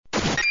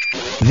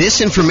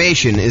This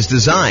information is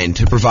designed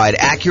to provide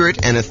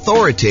accurate and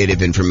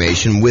authoritative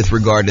information with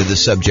regard to the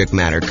subject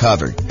matter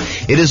covered.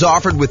 It is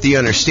offered with the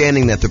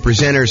understanding that the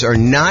presenters are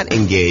not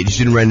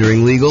engaged in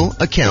rendering legal,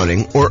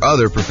 accounting, or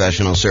other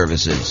professional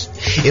services.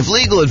 If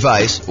legal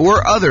advice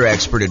or other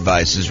expert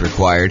advice is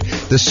required,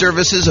 the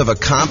services of a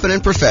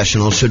competent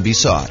professional should be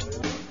sought.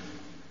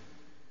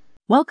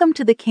 Welcome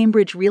to the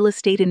Cambridge Real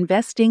Estate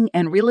Investing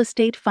and Real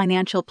Estate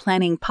Financial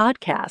Planning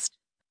podcast.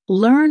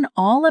 Learn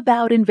all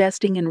about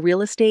investing in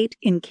real estate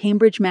in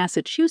Cambridge,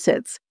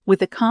 Massachusetts,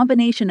 with a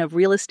combination of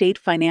real estate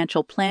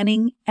financial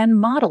planning and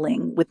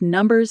modeling with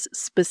numbers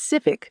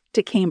specific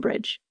to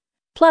Cambridge.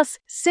 Plus,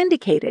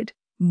 syndicated,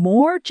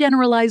 more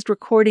generalized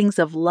recordings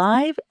of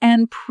live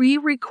and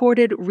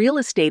pre-recorded real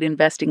estate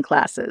investing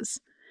classes.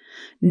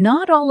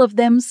 Not all of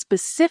them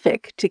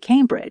specific to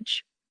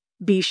Cambridge.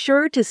 Be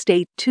sure to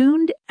stay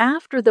tuned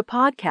after the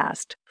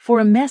podcast for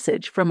a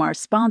message from our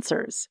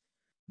sponsors.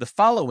 The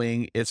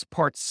following is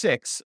part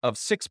 6 of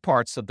 6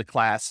 parts of the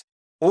class,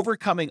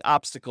 Overcoming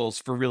Obstacles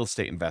for Real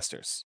Estate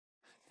Investors.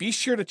 Be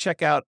sure to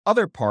check out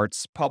other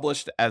parts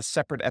published as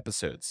separate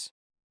episodes.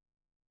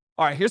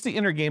 All right, here's the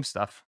inner game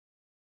stuff.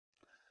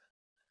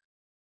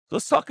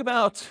 Let's talk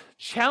about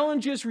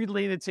challenges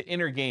related to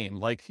inner game,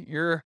 like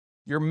your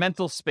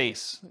mental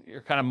space,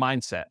 your kind of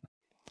mindset.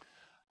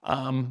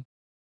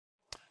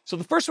 So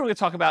the first one we're going to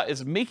talk about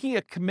is making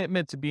a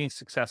commitment to being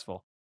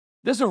successful.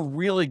 This is a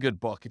really good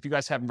book. If you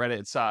guys haven't read it,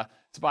 it's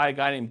by a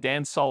guy named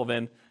Dan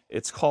Sullivan.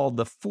 It's called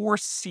The 4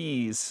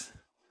 C's.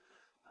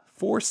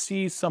 4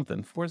 C's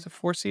something. Is it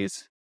 4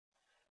 C's?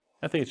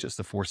 I think it's just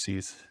the 4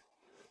 C's.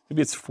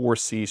 Maybe it's 4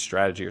 C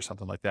strategy or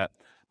something like that.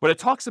 But it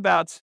talks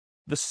about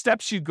the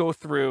steps you go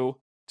through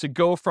to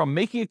go from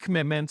making a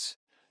commitment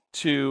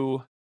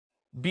to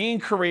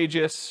being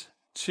courageous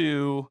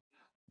to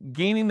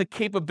gaining the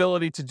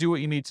capability to do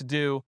what you need to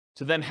do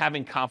to then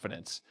having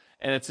confidence.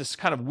 And it's this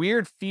kind of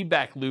weird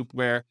feedback loop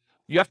where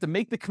you have to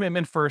make the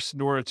commitment first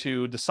in order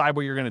to decide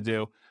what you're going to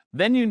do.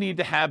 Then you need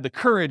to have the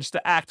courage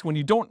to act when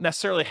you don't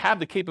necessarily have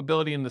the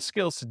capability and the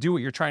skills to do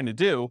what you're trying to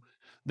do.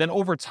 Then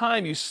over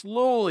time, you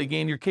slowly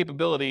gain your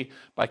capability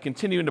by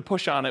continuing to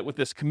push on it with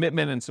this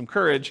commitment and some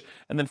courage.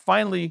 And then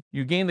finally,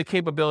 you gain the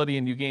capability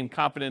and you gain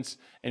confidence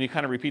and you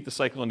kind of repeat the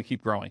cycle and you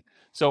keep growing.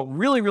 So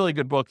really, really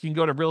good book. You can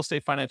go to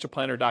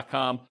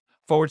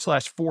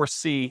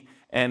realestatefinancialplanner.com/4C.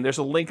 And there's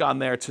a link on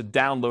there to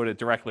download it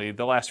directly.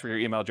 They'll ask for your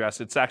email address.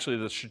 It's actually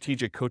the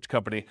Strategic Coach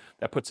Company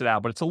that puts it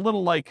out. But it's a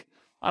little like,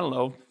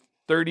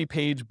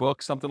 30-page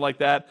book, something like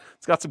that.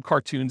 It's got some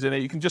cartoons in it.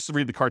 You can just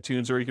read the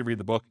cartoons or you can read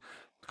the book.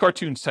 The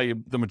cartoons tell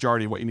you the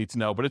majority of what you need to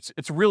know. But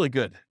it's really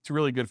good. It's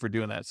really good for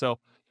doing that. So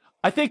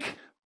I think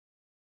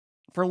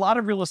for a lot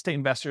of real estate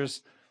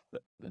investors,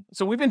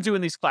 so we've been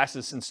doing these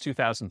classes since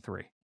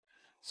 2003.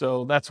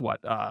 So that's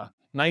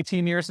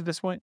 19 years at this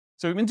point?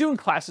 So we've been doing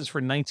classes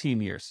for 19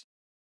 years.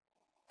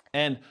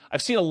 And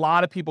I've seen a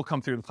lot of people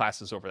come through the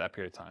classes over that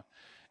period of time.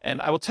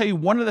 And I will tell you,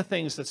 one of the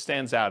things that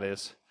stands out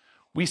is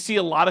we see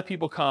a lot of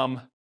people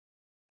come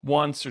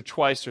once or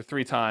twice or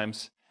 3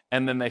 times,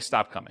 and then they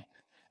stop coming.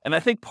 And I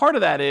think part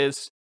of that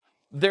is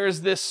there's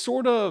this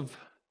sort of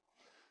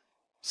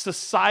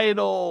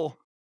societal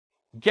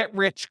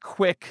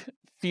get-rich-quick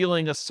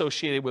feeling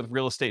associated with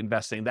real estate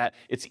investing, that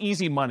it's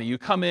easy money. You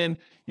come in,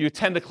 you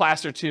attend a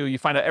class or 2, you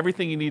find out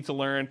everything you need to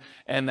learn,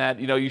 and that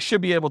you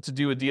should be able to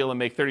do a deal and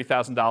make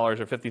 $30,000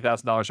 or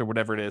 $50,000 or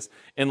whatever it is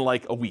in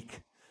like a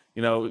week.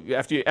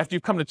 After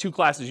you've come to 2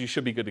 classes, you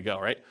should be good to go,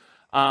 right?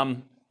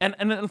 And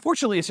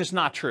unfortunately, it's just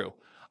not true.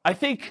 I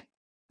think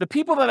the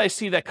people that I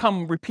see that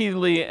come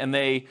repeatedly and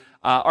they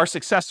are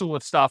successful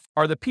with stuff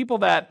are the people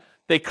that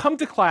they come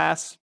to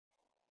class,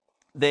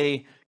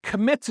 they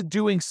commit to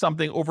doing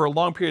something over a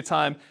long period of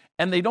time,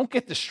 and they don't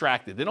get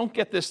distracted. They don't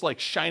get this like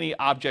shiny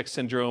object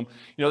syndrome.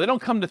 They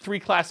don't come to 3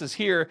 classes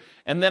here,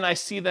 and then I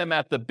see them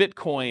at the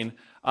Bitcoin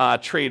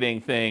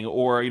trading thing,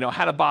 or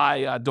how to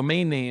buy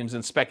domain names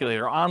and speculate,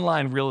 or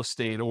online real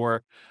estate,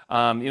 or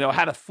how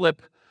to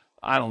flip,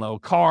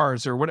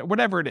 cars, or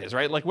whatever it is,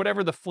 right? Like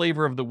whatever the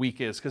flavor of the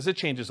week is, because it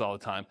changes all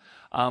the time.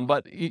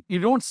 But you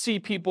don't see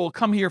people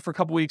come here for a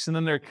couple weeks and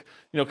then they're,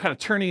 kind of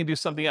turning and do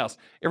something else.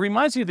 It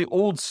reminds me of the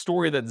old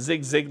story that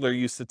Zig Ziglar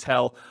used to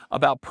tell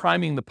about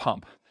priming the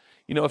pump.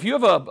 If you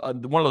have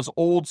one of those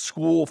old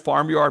school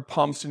farmyard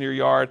pumps in your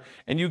yard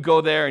and you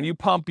go there and you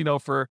pump,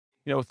 for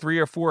 3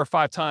 or 4 or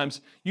 5 times,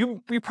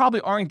 you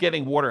probably aren't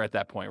getting water at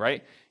that point,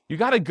 right? You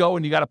got to go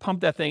and you got to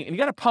pump that thing, and you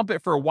got to pump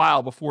it for a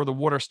while before the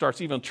water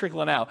starts even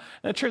trickling out.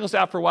 And it trickles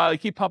out for a while. You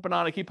keep pumping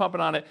on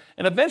it,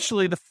 and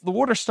eventually the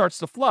water starts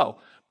to flow.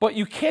 But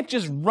you can't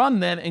just run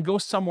then and go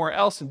somewhere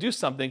else and do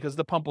something because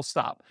the pump will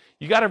stop.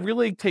 You got to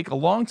really take a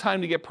long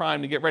time to get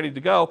primed, to get ready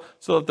to go,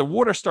 so that the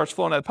water starts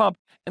flowing out of the pump.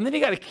 And then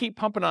you got to keep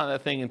pumping on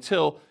that thing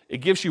until it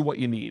gives you what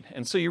you need.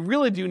 And so you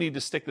really do need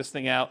to stick this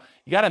thing out.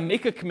 You got to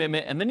make a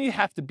commitment, and then you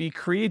have to be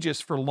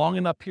courageous for a long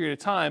enough period of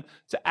time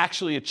to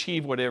actually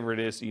achieve whatever it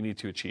is that you need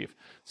to achieve.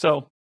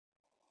 So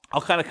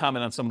I'll kind of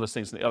comment on some of those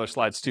things in the other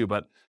slides too.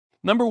 But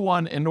number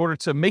one, in order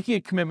to making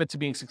a commitment to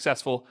being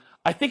successful,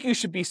 I think you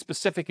should be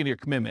specific in your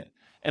commitment.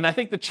 And I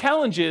think the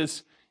challenge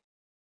is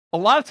a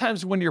lot of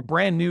times when you're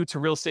brand new to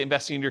real estate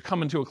investing and you're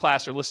coming to a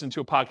class or listening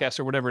to a podcast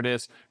or whatever it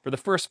is for the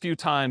first few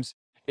times,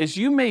 is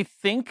you may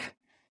think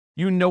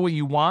you know what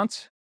you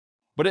want,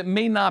 but it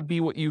may not be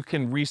what you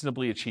can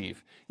reasonably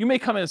achieve. You may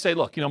come in and say,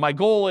 look, my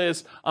goal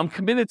is I'm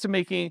committed to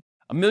making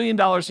 $1 million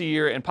a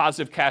year in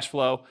positive cash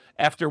flow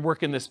after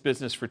working this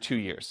business for 2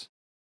 years.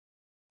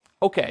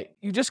 Okay,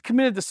 you just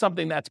committed to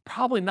something that's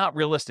probably not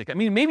realistic. I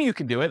mean, maybe you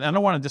can do it. And I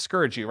don't want to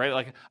discourage you, right?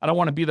 Like, I don't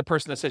want to be the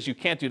person that says you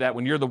can't do that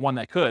when you're the one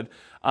that could.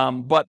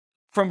 But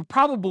from a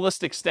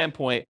probabilistic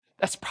standpoint,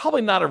 that's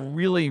probably not a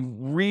really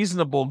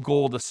reasonable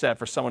goal to set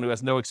for someone who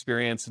has no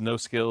experience and no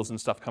skills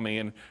and stuff coming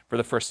in for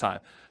the first time.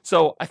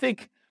 So I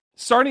think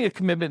starting a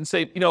commitment and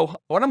say,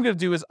 what I'm going to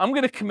do is I'm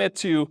going to commit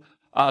to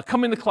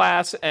coming to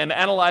class and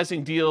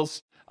analyzing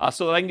deals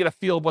so that I can get a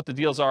feel of what the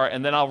deals are,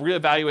 and then I'll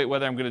reevaluate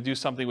whether I'm going to do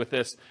something with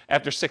this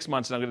after 6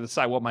 months, and I'm going to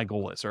decide what my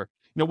goal is, or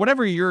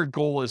whatever your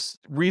goal is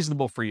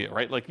reasonable for you,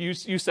 right? Like you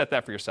set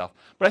that for yourself.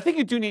 But I think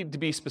you do need to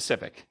be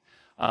specific,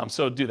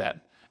 so do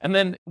that. And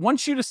then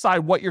once you decide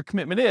what your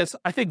commitment is,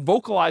 I think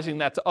vocalizing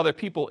that to other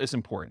people is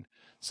important.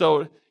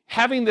 So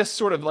having this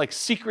sort of like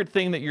secret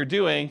thing that you're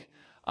doing,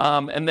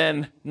 and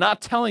then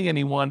not telling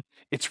anyone,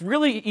 it's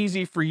really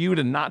easy for you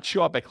to not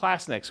show up at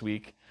class next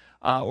week.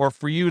 Or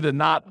for you to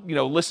not,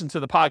 listen to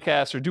the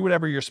podcast or do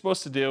whatever you're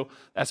supposed to do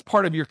as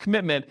part of your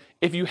commitment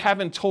if you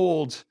haven't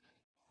told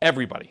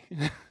everybody.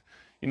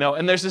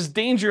 And there's this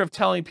danger of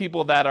telling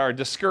people that are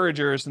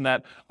discouragers and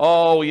that,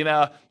 so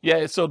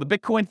the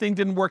Bitcoin thing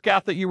didn't work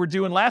out that you were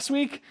doing last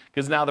week,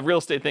 because now the real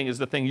estate thing is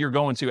the thing you're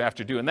going to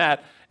after doing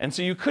that. And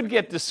so you could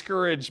get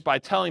discouraged by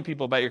telling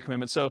people about your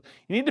commitment. So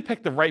you need to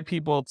pick the right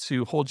people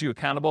to hold you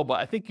accountable,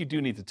 but I think you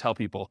do need to tell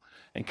people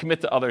and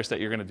commit to others that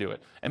you're going to do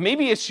it. And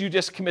maybe it's you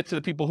just commit to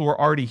the people who are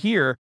already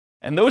here,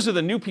 and those are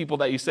the new people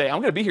that you say,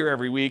 I'm going to be here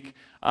every week,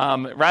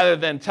 rather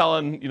than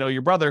telling,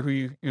 your brother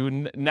who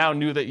you now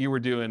knew that you were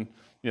doing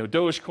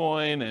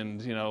Dogecoin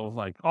and,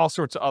 like all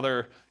sorts of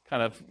other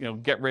kind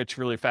of, get rich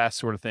really fast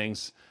sort of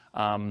things,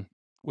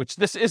 which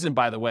this isn't,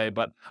 by the way,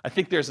 but I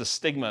think there's a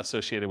stigma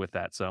associated with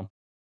that. So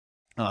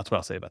that's what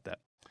I'll say about that.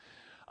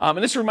 And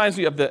this reminds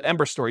me of the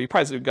Ember story. You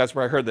guys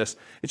probably heard this.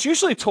 It's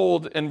usually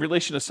told in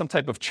relation to some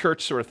type of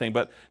church sort of thing,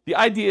 but the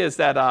idea is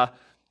that,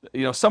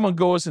 someone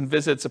goes and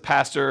visits a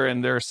pastor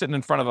and they're sitting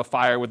in front of a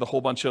fire with a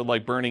whole bunch of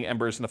like burning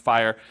embers in the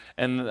fire.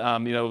 And,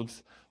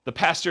 the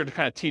pastor, to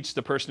kind of teach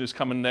the person who's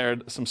coming there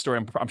some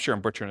story, I'm sure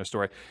I'm butchering a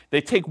story. They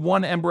take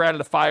one ember out of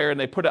the fire and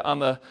they put it on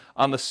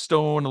the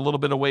stone a little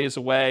bit of ways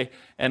away.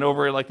 And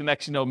over like the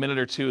next minute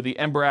or two, the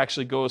ember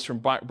actually goes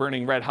from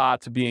burning red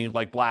hot to being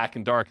like black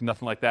and dark and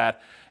nothing like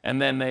that.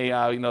 And then they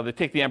they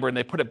take the ember and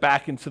they put it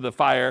back into the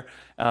fire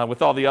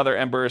with all the other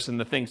embers, and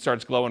the thing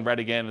starts glowing red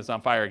again and it's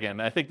on fire again.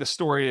 And I think the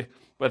story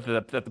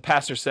that the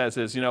pastor says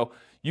is,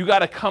 you got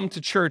to come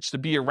to church to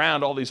be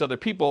around all these other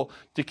people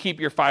to keep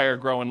your fire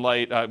growing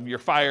light, your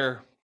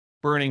fire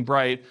burning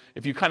bright.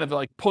 If you kind of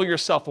like pull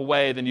yourself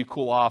away, then you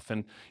cool off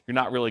and you're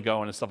not really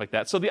going and stuff like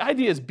that. So the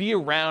idea is be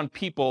around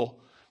people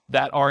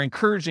that are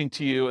encouraging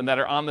to you and that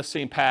are on the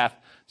same path,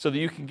 so that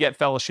you can get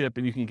fellowship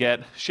and you can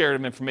get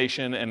shared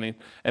information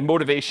and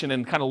motivation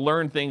and kind of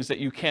learn things that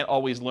you can't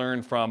always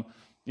learn from,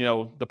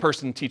 the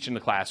person teaching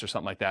the class or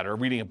something like that, or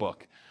reading a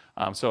book.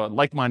 So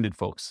like-minded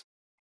folks.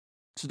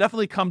 So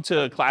definitely come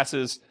to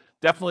classes,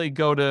 definitely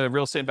go to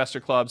real estate investor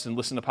clubs and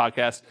listen to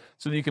podcasts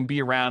so that you can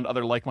be around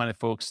other like-minded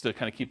folks to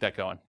kind of keep that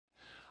going.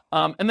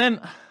 And then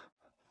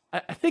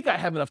I think I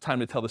have enough time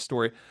to tell the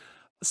story.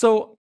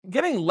 So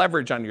getting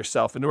leverage on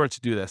yourself in order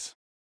to do this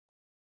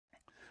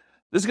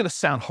is going to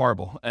sound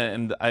horrible.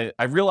 And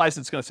I realize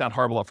it's going to sound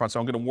horrible up front, so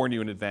I'm going to warn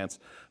you in advance.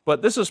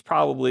 But this was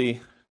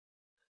probably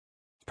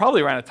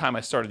around the time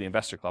I started the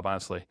investor club,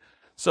 honestly.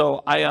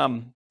 So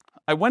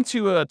I went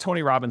to a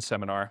Tony Robbins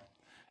seminar.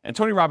 And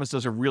Tony Robbins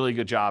does a really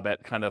good job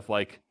at kind of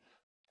like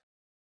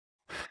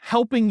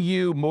helping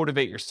you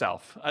motivate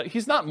yourself.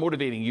 He's not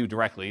motivating you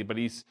directly, but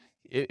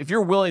if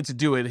you're willing to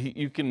do it,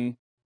 you can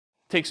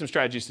take some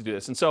strategies to do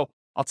this. And so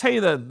I'll tell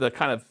you the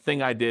kind of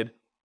thing I did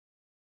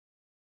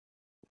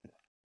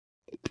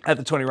at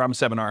the Tony Robbins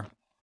seminar.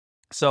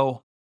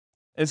 So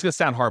it's going to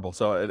sound horrible,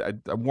 so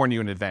I warn you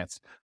in advance.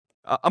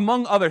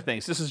 Among other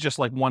things, this is just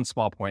like one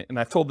small point, and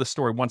I've told this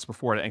story once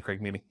before at an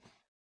NCRAG meeting.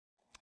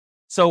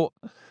 So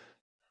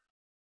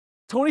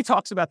Tony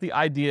talks about the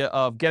idea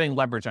of getting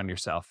leverage on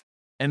yourself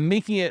and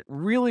making it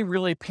really,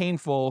 really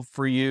painful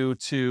for you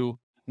to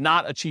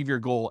not achieve your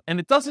goal. And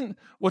it doesn't,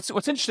 what's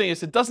interesting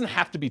is it doesn't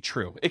have to be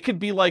true. It could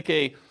be like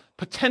a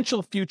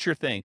potential future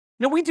thing.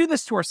 We do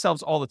this to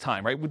ourselves all the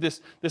time, right? With this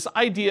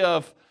idea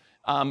of,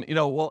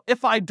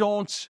 if I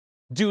don't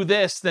do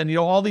this, then,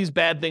 all these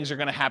bad things are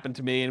going to happen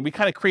to me. And we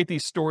kind of create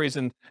these stories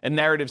and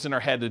narratives in our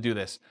head to do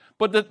this.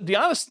 But the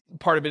honest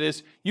part of it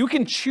is you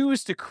can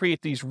choose to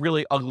create these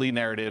really ugly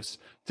narratives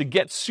to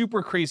get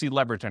super crazy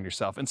leverage on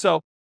yourself. And so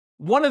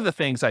one of the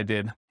things I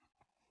did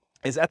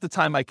is, at the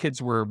time my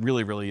kids were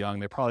really, really young.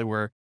 They probably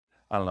were,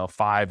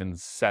 5 and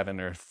 7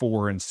 or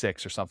 4 and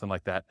 6 or something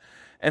like that.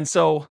 And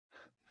so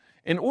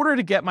in order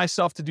to get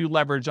myself to do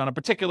leverage on a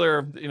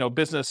particular,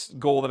 business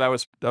goal that I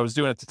was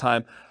doing at the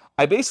time,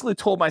 I basically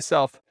told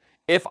myself,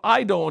 if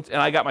I don't,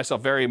 and I got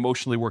myself very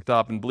emotionally worked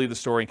up and believed the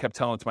story and kept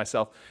telling it to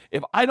myself,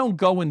 if I don't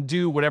go and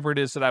do whatever it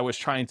is that I was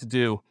trying to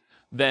do,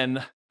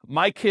 then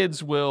my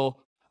kids will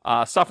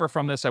suffer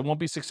from this. I won't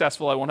be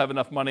successful. I won't have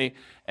enough money.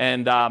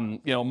 And,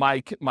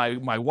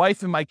 my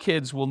wife and my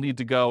kids will need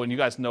to go, and you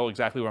guys know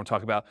exactly what I'm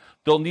talking about.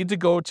 They'll need to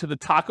go to the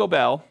Taco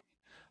Bell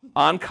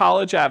on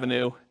College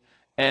Avenue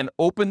and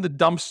open the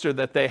dumpster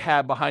that they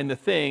have behind the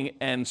thing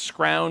and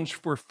scrounge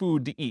for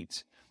food to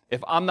eat.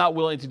 If I'm not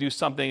willing to do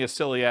something as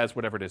silly as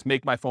whatever it is,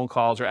 make my phone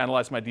calls or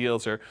analyze my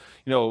deals or,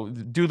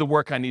 do the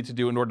work I need to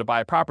do in order to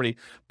buy a property,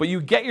 but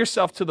you get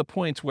yourself to the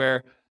point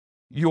where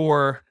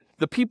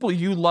the people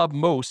you love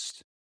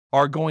most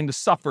are going to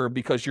suffer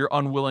because you're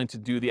unwilling to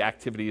do the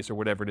activities or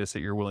whatever it is that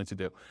you're willing to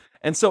do.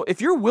 And so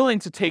if you're willing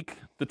to take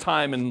the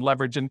time and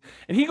leverage, and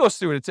he goes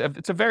through it,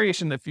 it's a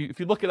variation that if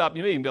you look it up,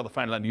 you may even be able to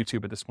find it on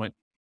YouTube at this point.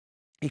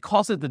 He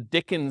calls it the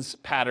Dickens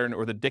pattern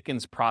or the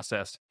Dickens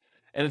process.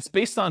 And it's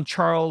based on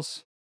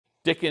Charles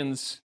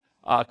Dickens'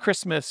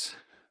 Christmas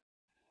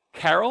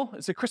Carol.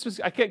 Is it Christmas?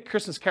 I get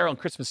Christmas Carol and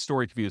Christmas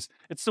Story confused.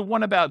 It's the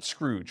one about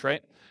Scrooge,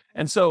 right?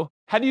 And so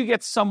how do you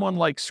get someone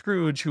like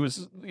Scrooge, who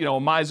is, a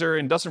miser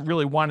and doesn't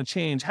really want to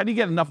change, how do you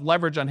get enough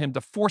leverage on him to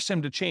force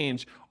him to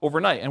change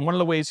overnight? And one of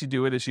the ways you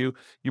do it is you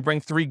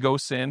bring 3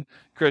 ghosts in,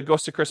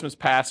 Ghost of Christmas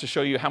Past, to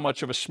show you how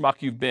much of a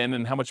schmuck you've been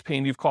and how much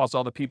pain you've caused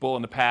all the people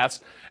in the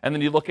past. And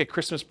then you look at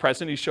Christmas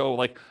Present, you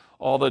show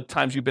all the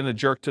times you've been a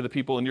jerk to the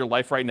people in your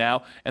life right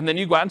now. And then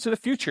you go out into the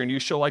future and you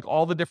show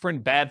all the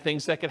different bad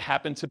things that could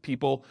happen to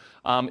people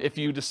if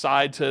you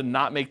decide to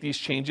not make these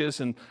changes,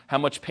 and how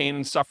much pain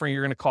and suffering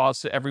you're going to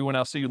cause to everyone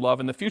else that you love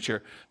in the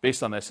future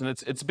based on this. And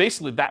it's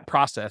basically that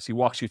process he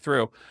walks you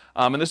through.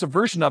 And there's a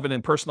version of it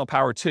in Personal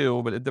Power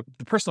 2, but the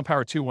Personal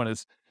Power 2 one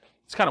it's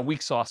kind of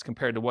weak sauce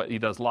compared to what he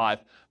does live.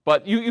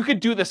 But you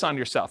could do this on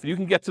yourself. You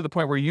can get to the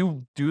point where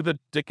you do the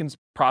Dickens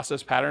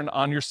process pattern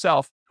on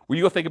yourself, where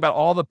you go think about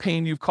all the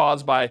pain you've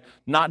caused by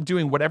not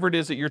doing whatever it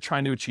is that you're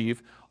trying to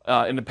achieve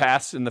in the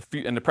past, in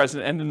the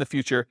present, and in the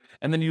future,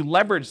 and then you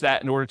leverage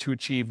that in order to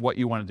achieve what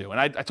you want to do. And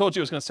I told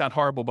you it was going to sound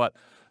horrible, but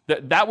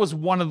that was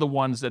one of the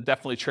ones that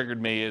definitely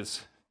triggered me,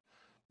 is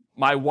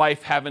my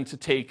wife having to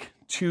take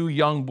 2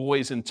 young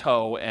boys in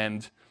tow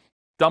and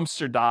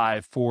dumpster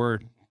dive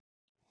for,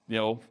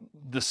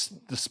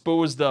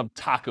 disposed of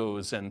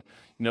tacos and,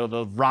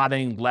 the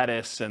rotting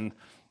lettuce and,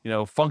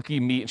 funky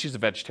meat. And she's a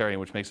vegetarian,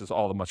 which makes this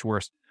all the much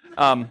worse.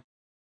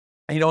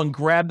 And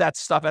grab that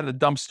stuff out of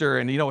the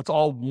dumpster, and, it's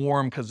all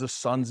warm because the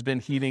sun's been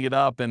heating it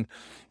up. And,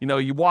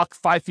 you walk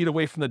 5 feet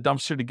away from the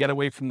dumpster to get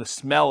away from the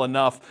smell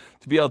enough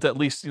to be able to at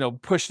least,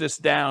 push this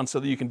down so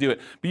that you can do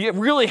it. But you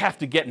really have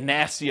to get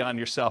nasty on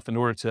yourself in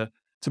order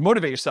to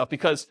motivate yourself,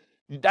 because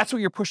that's what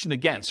you're pushing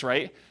against,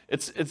 right?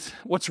 It's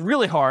what's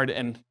really hard.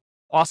 And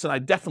Austin, I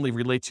definitely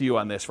relate to you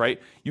on this,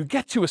 right? You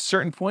get to a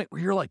certain point where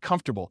you're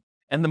comfortable,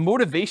 and the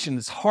motivation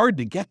is hard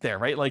to get there,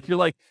 right?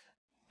 You're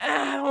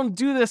I don't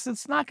do this,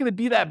 it's not going to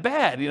be that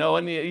bad,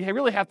 and you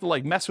really have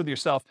to mess with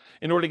yourself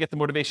in order to get the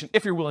motivation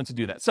if you're willing to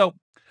do that. So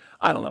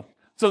I don't know.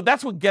 So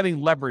that's what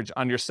getting leverage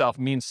on yourself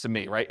means to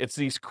me, right? It's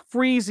these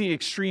crazy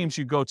extremes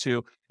you go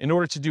to in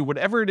order to do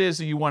whatever it is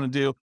that you want to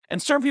do.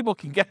 And certain people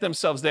can get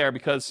themselves there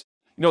because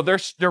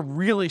they're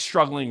really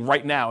struggling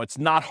right now. It's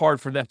not hard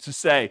for them to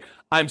say,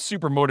 I'm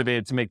super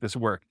motivated to make this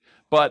work.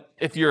 But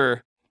if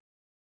you're,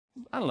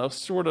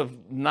 sort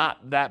of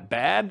not that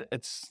bad,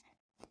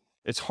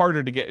 it's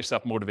harder to get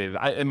yourself motivated,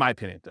 in my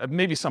opinion.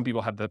 Maybe some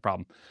people have that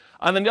problem.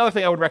 And then the other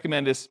thing I would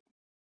recommend is,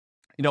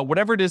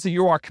 whatever it is that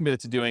you are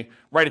committed to doing,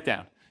 write it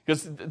down.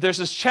 Because there's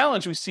this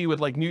challenge we see with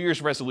New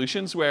Year's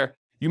resolutions, where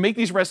you make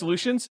these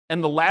resolutions,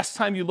 and the last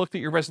time you looked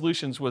at your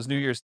resolutions was New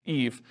Year's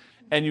Eve,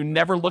 and you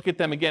never look at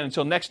them again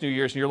until next New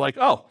Year's, and you're like,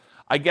 oh,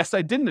 I guess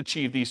I didn't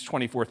achieve these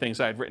 24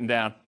 things I had written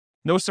down.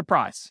 No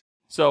surprise.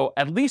 So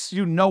at least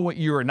you know what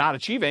you are not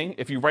achieving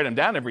if you write them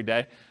down every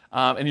day,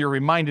 and you're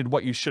reminded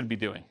what you should be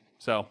doing.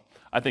 So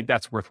I think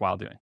that's worthwhile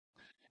doing.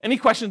 Any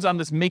questions on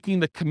this making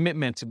the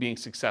commitment to being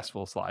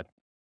successful slide?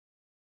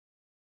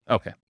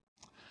 Okay.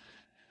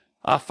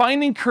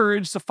 Finding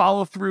courage to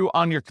follow through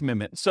on your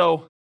commitment.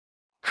 So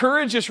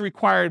courage is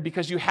required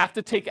because you have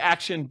to take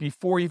action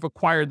before you've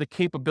acquired the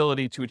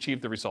capability to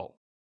achieve the result.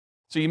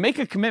 So you make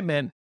a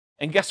commitment,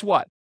 and guess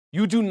what?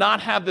 You do not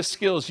have the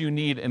skills you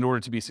need in order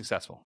to be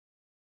successful.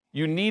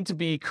 You need to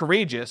be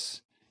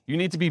courageous. You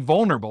need to be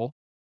vulnerable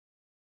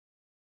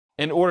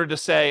in order to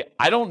say,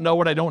 I don't know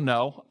what I don't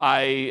know.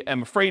 I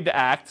am afraid to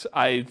act.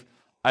 I'm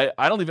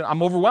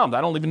overwhelmed.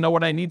 I don't even know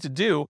what I need to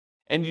do.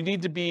 And you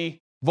need to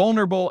be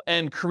vulnerable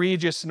and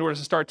courageous in order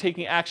to start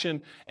taking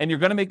action. And you're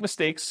going to make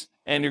mistakes,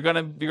 and you're going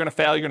to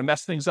fail. You're going to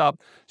mess things up.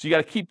 So you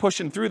got to keep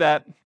pushing through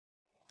that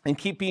and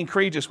keep being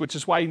courageous, which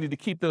is why you need to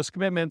keep those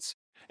commitments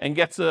and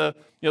get to,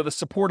 the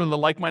support of the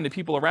like-minded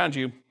people around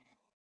you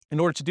in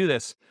order to do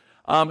this.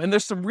 And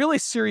there's some really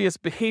serious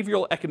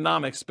behavioral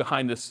economics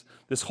behind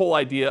this whole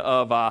idea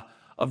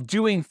of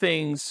doing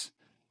things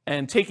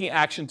and taking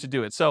action to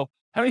do it. So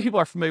how many people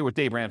are familiar with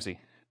Dave Ramsey?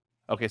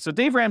 Okay, so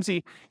Dave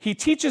Ramsey, he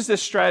teaches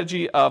this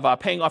strategy of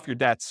paying off your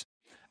debts.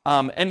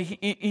 And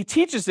he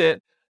teaches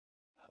it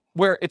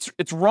where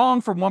it's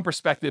wrong from one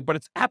perspective, but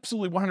it's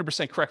absolutely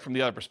 100% correct from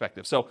the other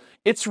perspective. So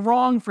it's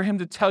wrong for him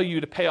to tell you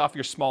to pay off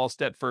your smallest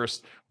debt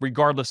first,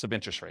 regardless of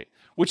interest rate,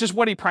 which is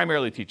what he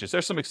primarily teaches.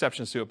 There's some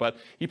exceptions to it, but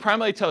he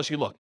primarily tells you,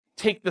 look,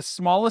 take the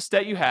smallest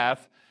debt you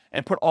have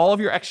and put all of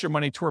your extra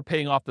money toward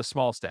paying off the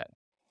smallest debt.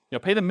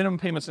 Pay the minimum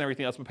payments and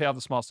everything else, but pay off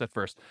the smallest debt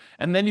first.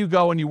 And then you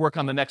go and you work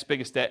on the next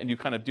biggest debt and you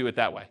kind of do it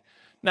that way.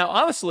 Now,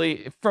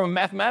 honestly, from a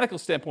mathematical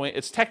standpoint,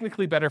 it's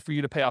technically better for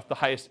you to pay off the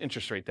highest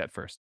interest rate debt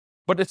first.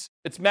 But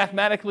it's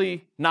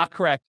mathematically not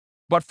correct.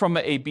 But from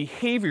a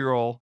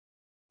behavioral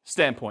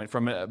standpoint,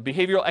 from a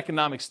behavioral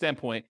economic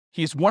standpoint,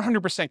 he's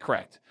 100%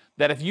 correct.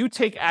 That if you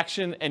take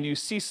action and you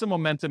see some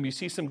momentum, you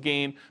see some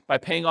gain by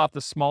paying off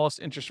the smallest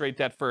interest rate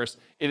debt first,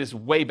 it is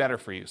way better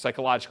for you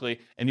psychologically,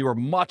 and you are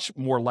much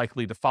more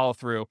likely to follow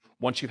through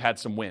once you've had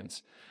some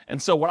wins.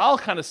 And so what I'll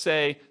kind of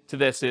say to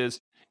this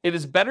is, it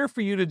is better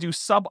for you to do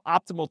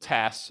suboptimal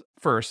tasks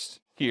first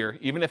here,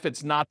 even if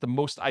it's not the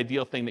most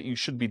ideal thing that you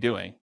should be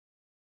doing,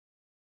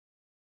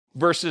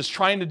 versus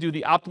trying to do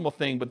the optimal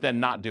thing but then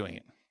not doing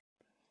it.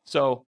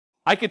 So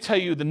I could tell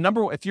you the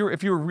number one, if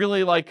you're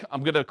really like,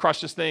 I'm going to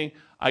crush this thing,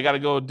 I got to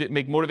go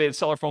make motivated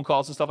seller phone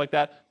calls and stuff like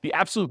that, the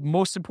absolute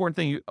most important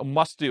thing you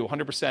must do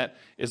 100%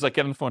 is like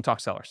get on the phone and talk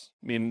to sellers.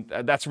 I mean,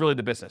 that's really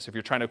the business. If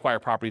you're trying to acquire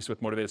properties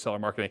with motivated seller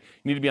marketing,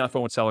 you need to be on the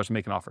phone with sellers and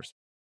making offers.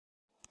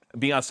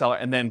 Be on seller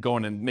and then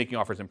going and making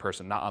offers in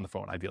person, not on the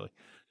phone, ideally.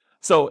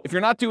 So if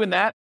you're not doing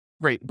that,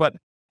 great. But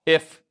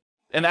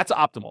and that's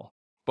optimal.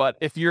 But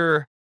if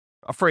you're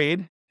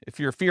afraid, if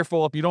you're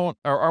fearful, if you don't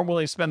or aren't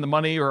willing to spend the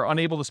money or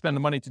unable to spend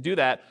the money to do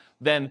that,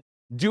 then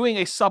doing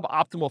a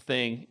suboptimal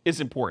thing is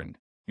important.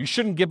 You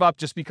shouldn't give up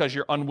just because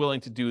you're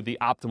unwilling to do the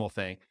optimal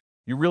thing.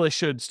 You really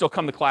should still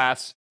come to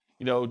class,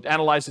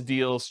 analyze the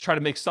deals, try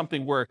to make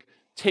something work,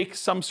 take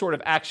some sort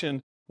of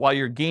action while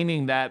you're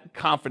gaining that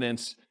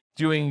confidence,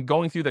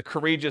 going through the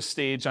courageous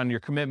stage on your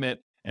commitment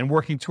and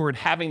working toward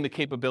having the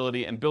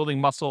capability and building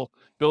muscle,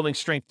 building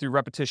strength through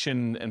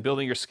repetition and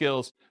building your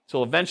skills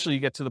till eventually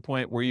you get to the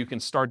point where you can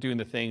start doing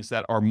the things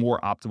that are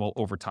more optimal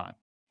over time.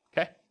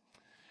 Okay?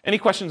 Any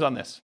questions on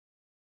this?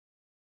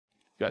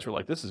 You guys were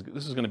like, this is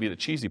going to be the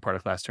cheesy part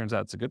of class. Turns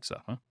out it's the good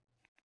stuff, huh?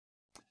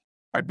 All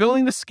right,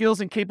 building the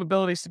skills and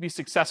capabilities to be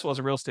successful as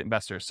a real estate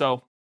investor.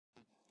 So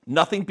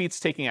nothing beats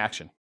taking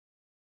action.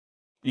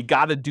 You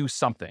got to do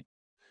something.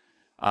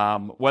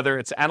 Whether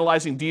it's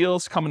analyzing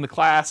deals, coming to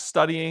class,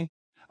 studying,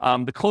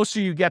 the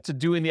closer you get to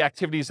doing the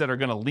activities that are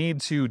going to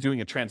lead to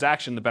doing a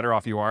transaction, the better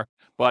off you are.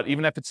 But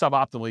even if it's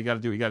suboptimal, you got to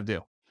do what you got to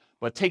do.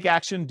 But take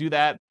action, do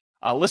that.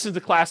 Listen to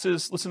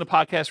classes, listen to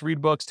podcasts,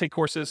 read books, take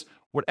courses,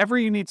 whatever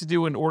you need to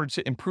do in order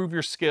to improve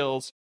your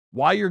skills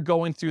while you're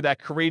going through that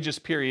courageous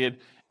period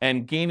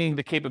and gaining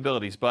the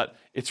capabilities. But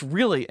it's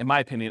really, in my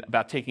opinion,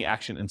 about taking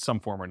action in some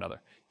form or another.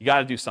 You got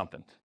to do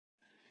something.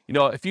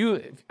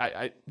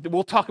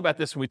 We'll talk about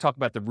this when we talk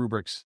about the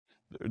rubrics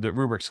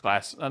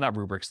class, not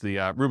rubrics,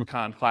 the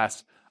Rubicon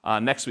class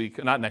next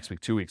week, not next week,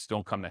 2 weeks,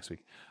 don't come next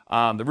week.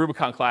 The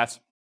Rubicon class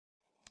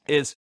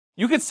is,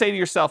 you could say to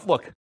yourself,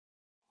 look,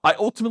 I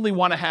ultimately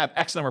want to have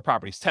X number of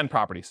properties, 10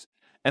 properties.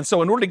 And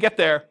so in order to get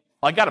there,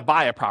 I got to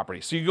buy a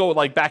property. So you go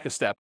back a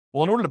step.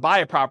 Well, in order to buy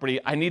a property,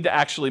 I need to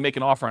actually make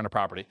an offer on a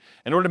property.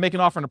 In order to make an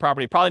offer on a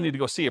property, I probably need to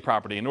go see a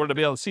property. In order to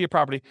be able to see a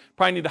property,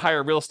 probably need to hire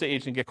a real estate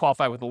agent and get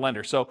qualified with a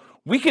lender. So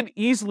we can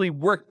easily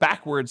work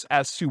backwards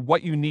as to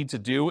what you need to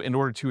do in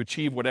order to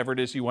achieve whatever it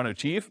is you want to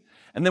achieve.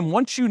 And then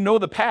once you know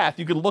the path,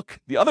 you can look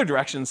the other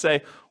direction and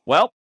say,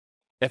 well,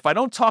 if I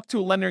don't talk to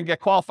a lender and get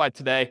qualified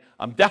today,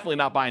 I'm definitely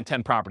not buying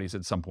 10 properties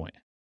at some point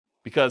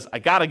because I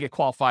got to get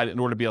qualified in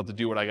order to be able to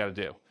do what I got to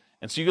do.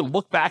 And so you can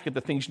look back at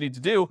the things you need to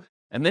do,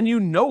 and then you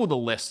know the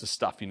list of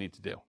stuff you need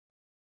to do,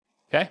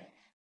 okay?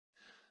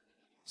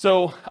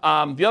 So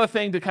the other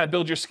thing to kind of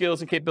build your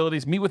skills and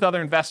capabilities, meet with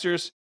other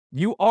investors.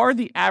 You are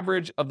the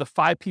average of the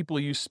 5 people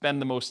you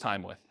spend the most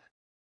time with.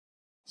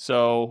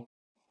 So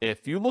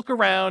if you look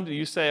around and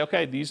you say,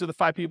 okay, these are the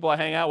 5 people I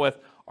hang out with,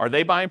 are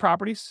they buying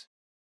properties?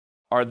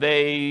 Are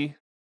they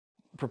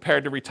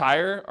prepared to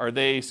retire? Are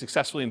they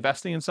successfully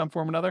investing in some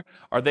form or another?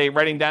 Are they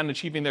writing down and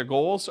achieving their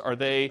goals? Are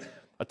they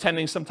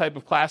attending some type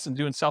of class and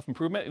doing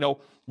self-improvement?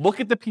 Look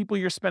at the people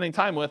you're spending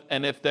time with,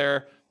 and if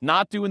they're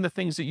not doing the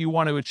things that you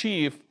want to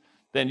achieve,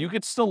 then you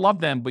could still love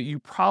them, but you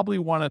probably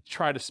want to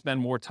try to spend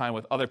more time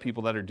with other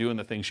people that are doing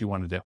the things you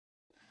want to do.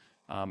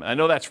 And I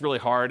know that's really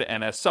hard,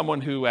 and as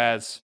someone who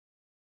has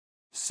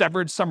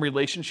severed some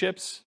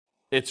relationships,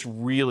 it's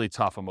really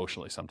tough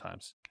emotionally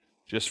sometimes.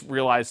 Just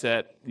realize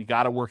that you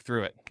got to work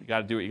through it. You got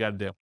to do what you got to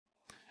do.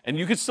 And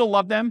you can still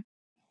love them,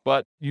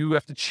 but you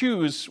have to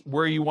choose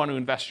where you want to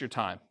invest your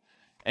time.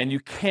 And you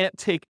can't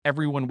take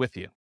everyone with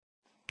you.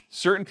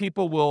 Certain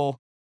people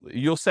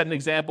you'll set an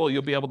example,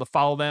 you'll be able to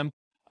follow them.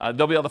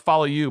 They'll be able to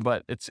follow you,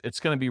 but it's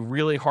going to be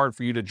really hard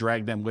for you to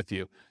drag them with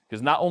you.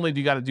 Because not only do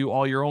you got to do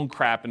all your own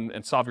crap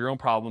and solve your own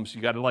problems,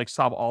 you got to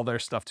solve all their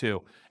stuff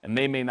too. And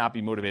they may not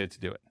be motivated to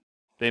do it.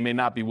 They may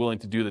not be willing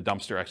to do the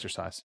dumpster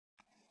exercise.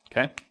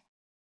 Okay?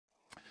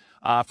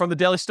 From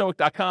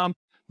thedailystoic.com,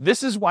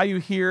 this is why you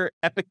hear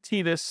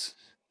Epictetus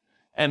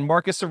and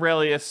Marcus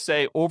Aurelius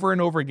say over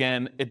and over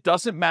again, it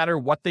doesn't matter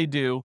what they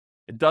do,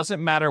 it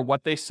doesn't matter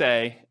what they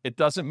say, it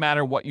doesn't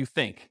matter what you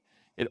think.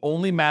 It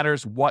only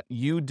matters what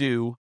you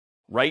do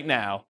right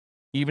now,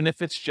 even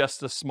if it's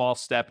just a small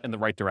step in the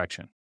right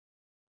direction.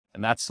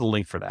 And that's the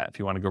link for that if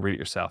you want to go read it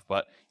yourself.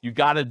 But you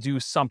got to do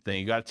something.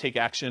 You got to take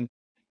action.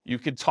 You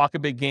could talk a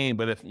big game,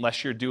 but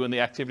unless you're doing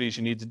the activities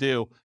you need to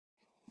do,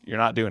 you're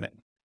not doing it.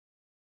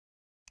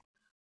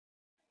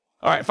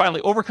 All right, finally,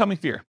 overcoming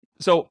fear.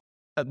 So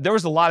there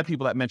was a lot of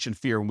people that mentioned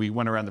fear when we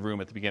went around the room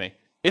at the beginning.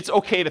 It's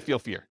okay to feel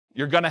fear.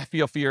 You're going to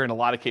feel fear in a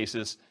lot of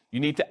cases. You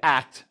need to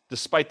act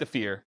despite the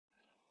fear.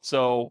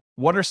 So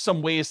what are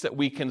some ways that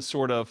we can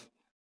sort of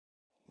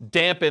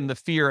dampen the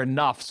fear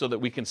enough so that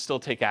we can still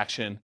take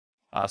action?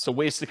 So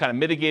ways to kind of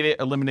mitigate it,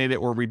 eliminate it,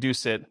 or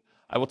reduce it.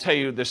 I will tell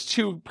you there's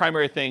two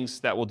primary things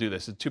that will do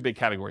this. It's two big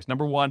categories.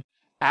 Number one,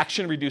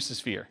 action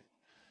reduces fear.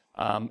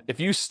 If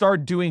you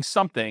start doing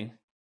something,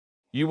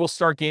 you will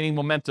start gaining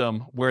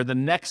momentum where the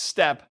next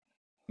step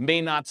may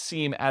not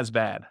seem as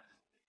bad.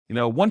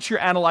 Once you're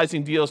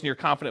analyzing deals and you're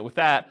confident with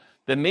that,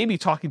 then maybe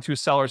talking to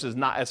sellers is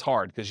not as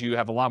hard because you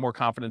have a lot more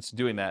confidence in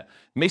doing that.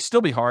 It may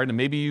still be hard, and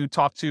maybe you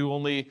talk to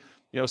only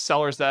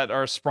sellers that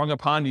are sprung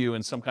upon you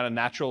in some kind of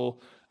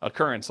natural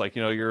occurrence, like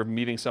you're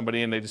meeting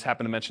somebody and they just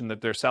happen to mention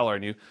that they're a seller,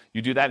 and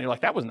you do that and you're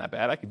like, that wasn't that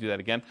bad, I could do that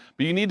again.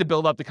 But you need to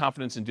build up the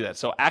confidence and do that.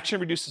 So action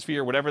reduces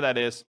fear, whatever that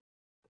is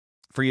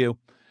for you.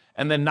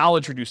 And then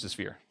knowledge reduces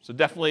fear. So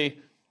definitely,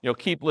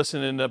 keep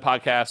listening to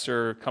podcasts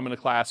or coming to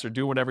class or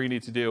do whatever you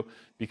need to do,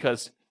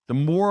 because the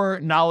more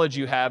knowledge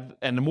you have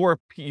and the more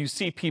you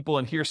see people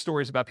and hear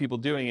stories about people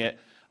doing it,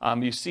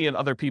 you see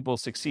other people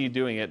succeed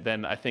doing it,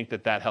 then I think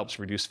that helps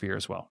reduce fear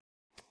as well.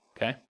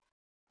 Okay?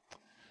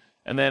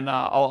 And then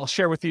I'll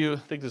share with you, I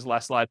think this is the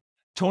last slide,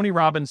 Tony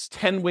Robbins'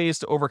 10 ways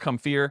to overcome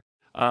fear.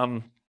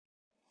 I'll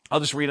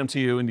just read them to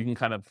you and you can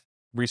kind of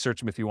research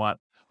them if you want.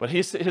 But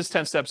his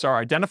 10 steps are: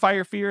 identify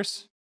your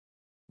fears,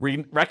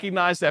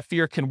 recognize that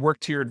fear can work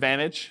to your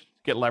advantage,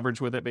 get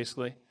leverage with it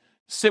basically.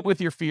 Sit with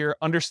your fear,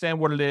 understand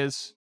what it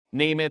is,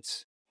 name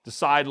it,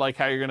 decide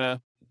how you're gonna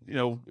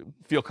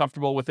feel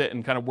comfortable with it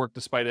and kind of work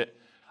despite it.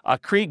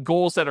 Create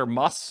goals that are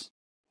musts.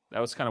 That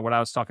was kind of what I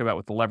was talking about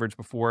with the leverage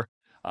before.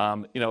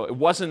 It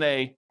wasn't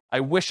I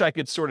wish I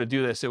could sort of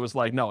do this. It was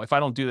like, no, if I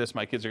don't do this,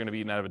 my kids are going to be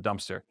eaten out of a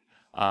dumpster.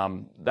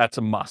 That's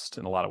a must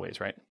in a lot of ways,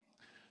 right?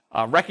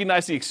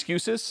 Recognize the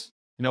excuses.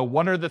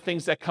 What are the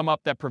things that come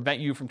up that prevent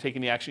you from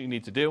taking the action you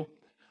need to do?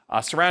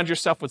 Surround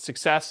yourself with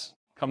success.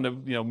 Come to,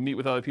 meet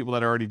with other people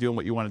that are already doing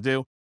what you want to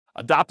do.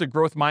 Adopt a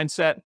growth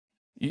mindset.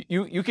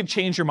 You can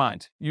change your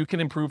mind. You can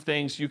improve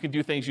things. You can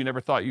do things you never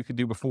thought you could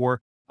do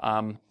before.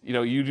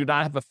 You do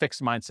not have a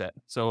fixed mindset.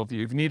 So if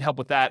you need help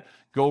with that,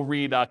 go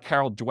read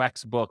Carol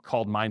Dweck's book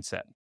called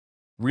Mindset.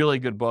 Really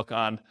good book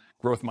on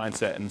growth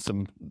mindset and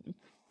some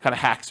kind of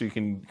hacks so you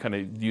can kind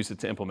of use it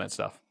to implement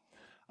stuff.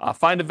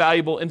 Find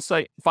valuable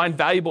insight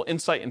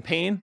in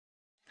pain.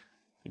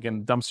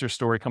 Again, dumpster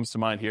story comes to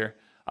mind here.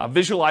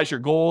 Visualize your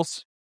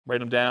goals, write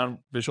them down,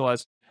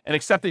 visualize, and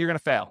accept that you're going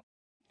to fail.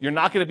 You're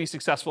not going to be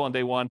successful on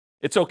day one.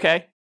 It's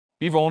okay.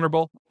 Be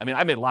vulnerable.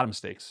 I made a lot of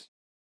mistakes.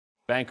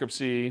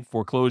 Bankruptcy,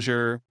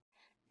 foreclosure,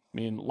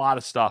 a lot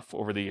of stuff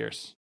over the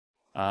years.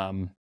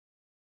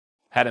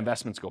 Had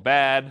investments go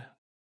bad.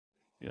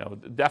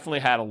 Definitely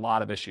had a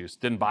lot of issues.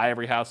 Didn't buy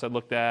every house I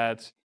looked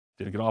at.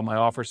 Didn't get all my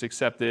offers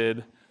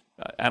accepted.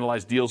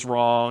 Analyzed deals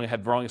wrong.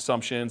 Had wrong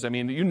assumptions.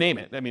 You name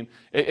it.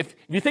 If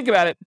you think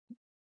about it,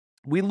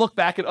 we look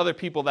back at other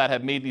people that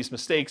have made these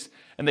mistakes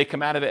and they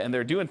come out of it and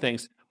they're doing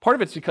things. Part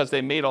of it's because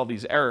they made all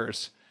these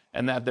errors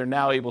and that they're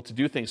now able to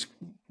do things,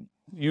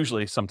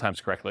 usually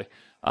sometimes correctly,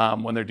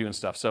 when they're doing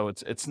stuff. So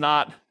it's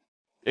not,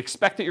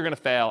 expect that you're going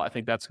to fail. I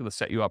think that's going to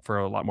set you up for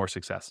a lot more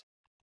success.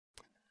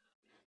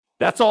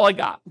 That's all I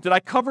got. Did I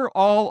cover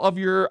all of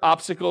your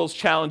obstacles,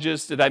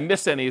 challenges? Did I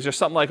miss any? Is there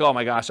something like, oh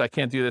my gosh, I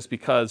can't do this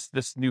because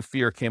this new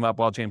fear came up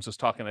while James was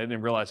talking. I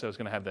didn't realize I was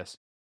going to have this.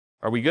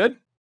 Are we good?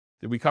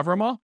 Did we cover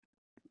them all?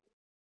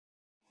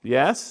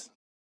 Yes?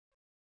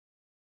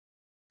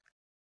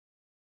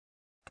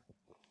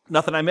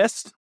 Nothing I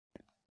missed?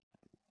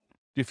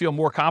 Do you feel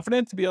more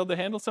confident to be able to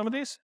handle some of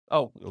these?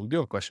 Oh, we do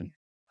have a question.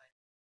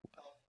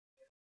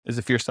 Is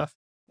it fear stuff?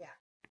 Yeah.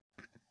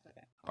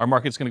 Okay. Our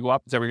market's going to go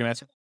up? Is that what you're going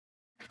to answer?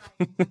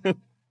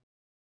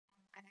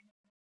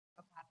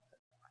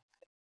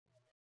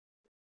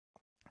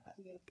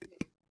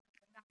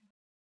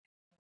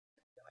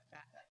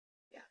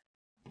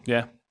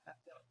 Yeah.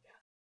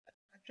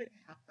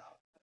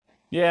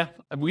 Yeah,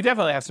 we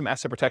definitely have some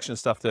asset protection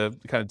stuff to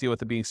kind of deal with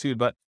the being sued,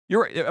 but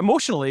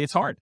emotionally, it's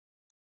hard.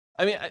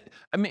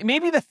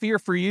 Maybe the fear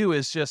for you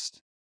is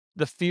just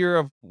the fear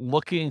of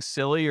looking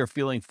silly or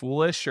feeling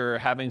foolish or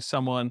having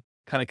someone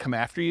kind of come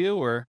after you,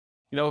 or,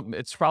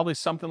 it's probably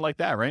something like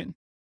that, right?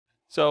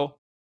 So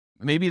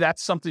maybe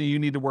that's something you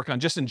need to work on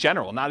just in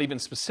general, not even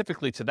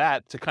specifically to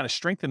that, to kind of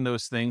strengthen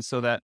those things so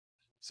that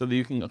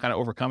you can kind of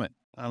overcome it.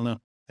 I don't know.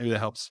 Maybe that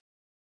helps.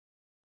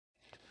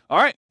 All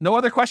right. No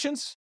other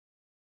questions?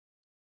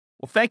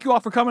 Well, thank you all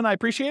for coming. I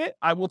appreciate it.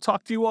 I will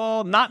talk to you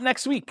all not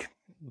next week.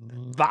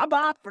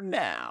 Bye-bye for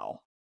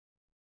now.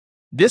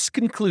 This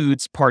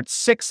concludes part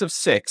 6 of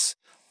 6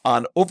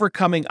 on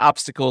overcoming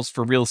obstacles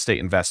for real estate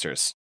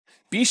investors.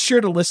 Be sure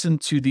to listen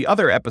to the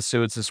other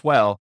episodes as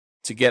well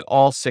to get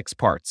all 6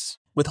 parts.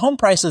 With home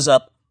prices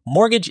up,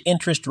 mortgage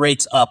interest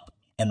rates up,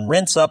 and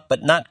rents up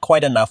but not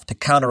quite enough to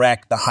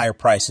counteract the higher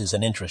prices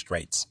and interest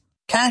rates,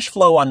 cash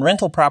flow on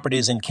rental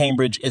properties in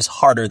Cambridge is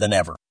harder than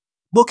ever.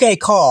 Book a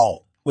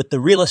call with the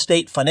Real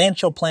Estate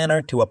Financial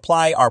Planner to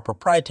apply our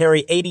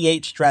proprietary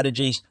 88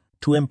 strategies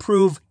to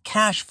improve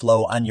cash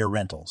flow on your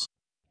rentals.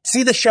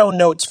 See the show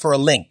notes for a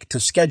link to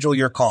schedule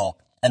your call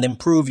and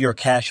improve your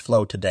cash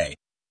flow today.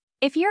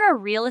 If you're a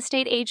real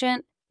estate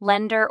agent,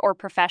 lender, or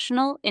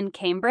professional in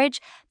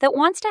Cambridge that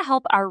wants to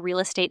help our real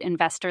estate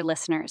investor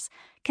listeners,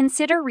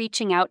 consider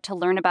reaching out to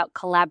learn about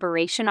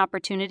collaboration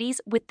opportunities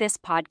with this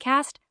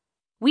podcast.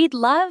 We'd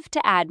love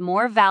to add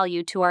more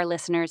value to our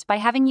listeners by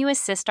having you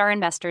assist our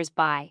investors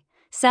buy,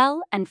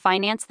 sell, and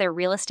finance their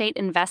real estate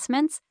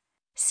investments.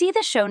 See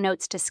the show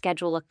notes to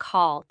schedule a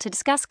call to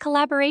discuss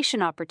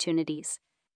collaboration opportunities.